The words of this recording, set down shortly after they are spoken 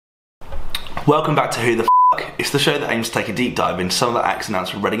Welcome back to Who the F**k. It's the show that aims to take a deep dive into some of the acts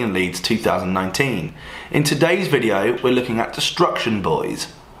announced for Reading and Leeds 2019. In today's video, we're looking at Distruction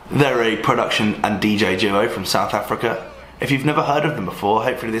Boyz. They're a production and DJ duo from South Africa. If you've never heard of them before,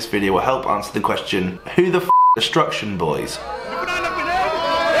 hopefully this video will help answer the question, who the f**k are Distruction Boyz?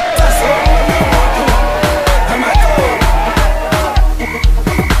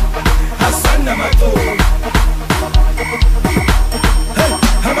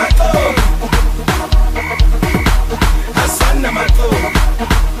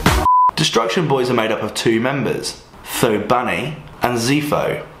 Distruction Boyz are made up of two members, Thobani and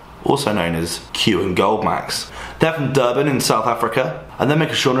Zifo, also known as Gqm Duo. They're from Durban in South Africa, and they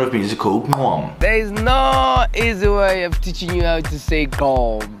make a genre of music called Gqom. There is no easy way of teaching you how to say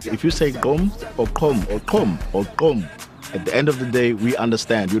Gqom. If you say Gqom or Kom or Kom or Gqom, at the end of the day, we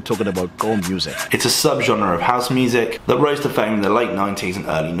understand you're talking about Gqom music. It's a subgenre of house music that rose to fame in the late 90s and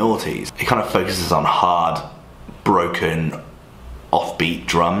early noughties. It kind of focuses on hard, broken, offbeat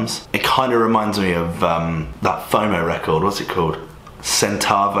drums. It kind of reminds me of that FOMO record, what's it called?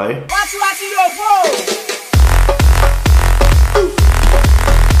 Centavo.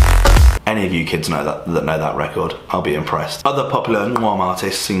 Any of you kids know that record, I'll be impressed. Other popular Gqom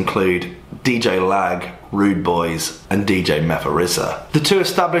artists include DJ Lag, Rude Boys, and DJ Mefarissa. The two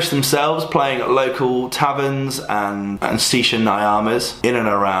established themselves playing at local taverns and Sisha Nyamas in and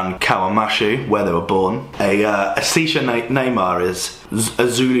around Kawamashu, where they were born. A Sisha Nyama is a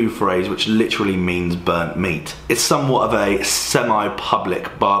Zulu phrase which literally means burnt meat. It's somewhat of a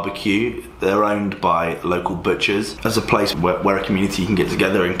semi-public barbecue. They're owned by local butchers as a place where a community can get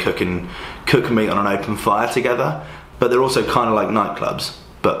together and cook meat on an open fire together. But they're also kind of like nightclubs,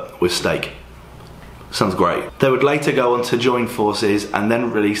 but with steak. Sounds great. They would later go on to join forces and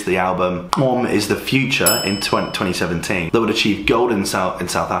then release the album Gqom is the Future in 2017 that would achieve gold in South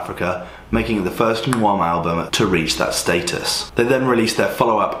Africa, making it the first Gqom album to reach that status. They then released their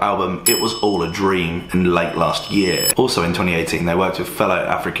follow-up album It Was All a Dream in late last year. Also in 2018 they worked with fellow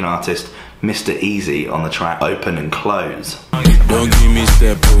African artist Mr. Easy on the track Open and Close. Don't give me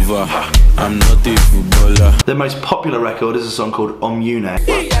step over, I'm not a footballer. Their most popular record is a song called Omune.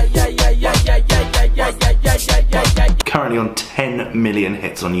 Currently on 10 million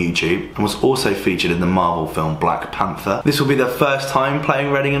hits on YouTube and was also featured in the Marvel film Black Panther. This will be their first time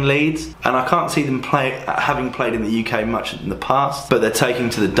playing Reading and Leeds, and I can't see them having played in the UK much in the past, but they're taking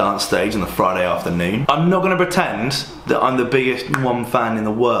to the dance stage on the Friday afternoon. I'm not going to pretend that I'm the biggest Gqom fan in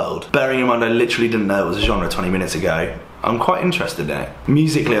the world. Bearing in mind I literally didn't know it was a genre 20 minutes ago. I'm quite interested in it.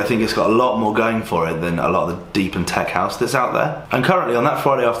 Musically, I think it's got a lot more going for it than a lot of the deep and tech house that's out there. And currently on that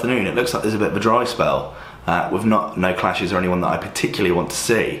Friday afternoon, it looks like there's a bit of a dry spell with no clashes or anyone that I particularly want to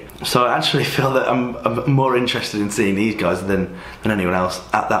see. So I actually feel that I'm more interested in seeing these guys than anyone else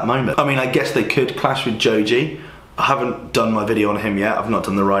at that moment. I mean, I guess they could clash with Joji. I haven't done my video on him yet. I've not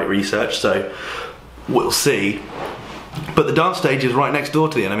done the right research, so we'll see. But the dance stage is right next door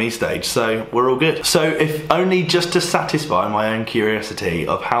to the NME stage, so we're all good. So if only just to satisfy my own curiosity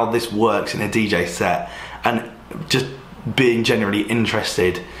of how this works in a DJ set and just being genuinely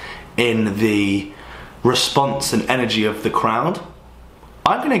interested in the response and energy of the crowd,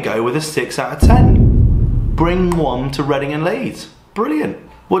 I'm gonna go with a 6 out of 10. Bring Gqom to Reading and Leeds. Brilliant.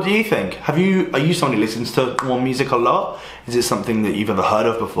 What do you think? Are you someone who listens to Gqom music a lot? Is it something that you've ever heard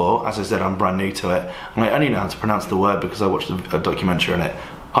of before? As I said, I'm brand new to it, and I only know how to pronounce the word because I watched a documentary on it.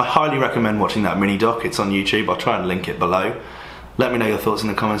 I highly recommend watching that mini doc. It's on YouTube. I'll try and link it below. Let me know your thoughts in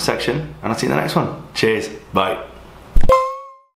the comments section, and I'll see you in the next one. Cheers. Bye.